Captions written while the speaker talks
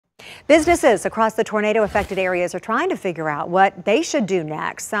Businesses across the tornado-affected areas are trying to figure out what they should do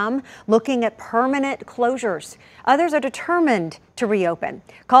next. Some looking at permanent closures. Others are determined to reopen.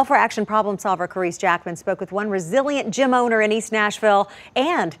 Call for Action problem solver Carice Jackman spoke with one resilient gym owner in East Nashville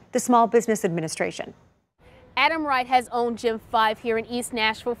and the Small Business Administration. Adam Wright has owned Gym 5 here in East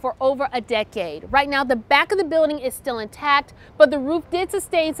Nashville for over a decade. Right now, the back of the building is still intact, but the roof did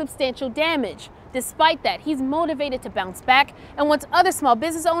sustain substantial damage. Despite that, he's motivated to bounce back and wants other small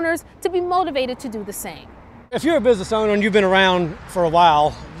business owners to be motivated to do the same. If you're a business owner and you've been around for a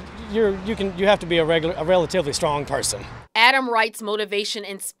while, you have to be a relatively strong person. Adam Wright's motivation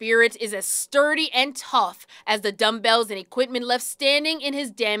and spirit is as sturdy and tough as the dumbbells and equipment left standing in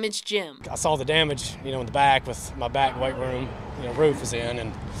his damaged gym. I saw the damage, in the back with my back weight room, roof is in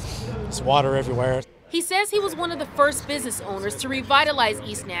and there's water everywhere. He says he was one of the first business owners to revitalize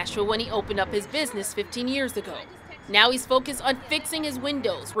East Nashville when he opened up his business 15 years ago. Now he's focused on fixing his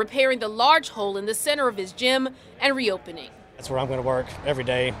windows, repairing the large hole in the center of his gym, and reopening. That's where I'm going to work every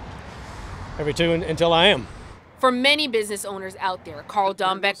day, until I am. For many business owners out there, Carl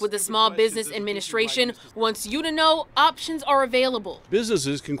Dombeck with the Small Business Administration wants you to know options are available.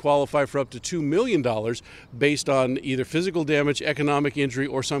 Businesses can qualify for up to $2 million based on either physical damage, economic injury,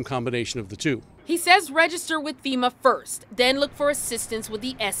 or some combination of the two. He says register with FEMA first, then look for assistance with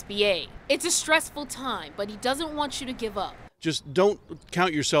the SBA. It's a stressful time, but he doesn't want you to give up. Just don't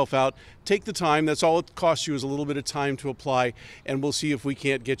count yourself out. Take the time. That's all it costs you is a little bit of time to apply, and we'll see if we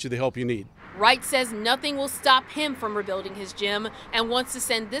can't get you the help you need. Wright says nothing will stop him from rebuilding his gym and wants to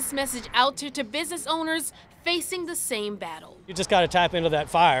send this message out to business owners facing the same battle. You just got to tap into that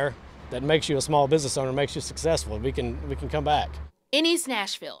fire that makes you a small business owner, makes you successful. We can come back. In East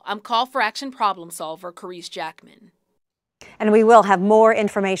Nashville, I'm Call for Action problem solver Carice Jackman. And we will have more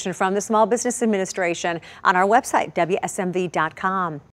information from the Small Business Administration on our website, WSMV.com.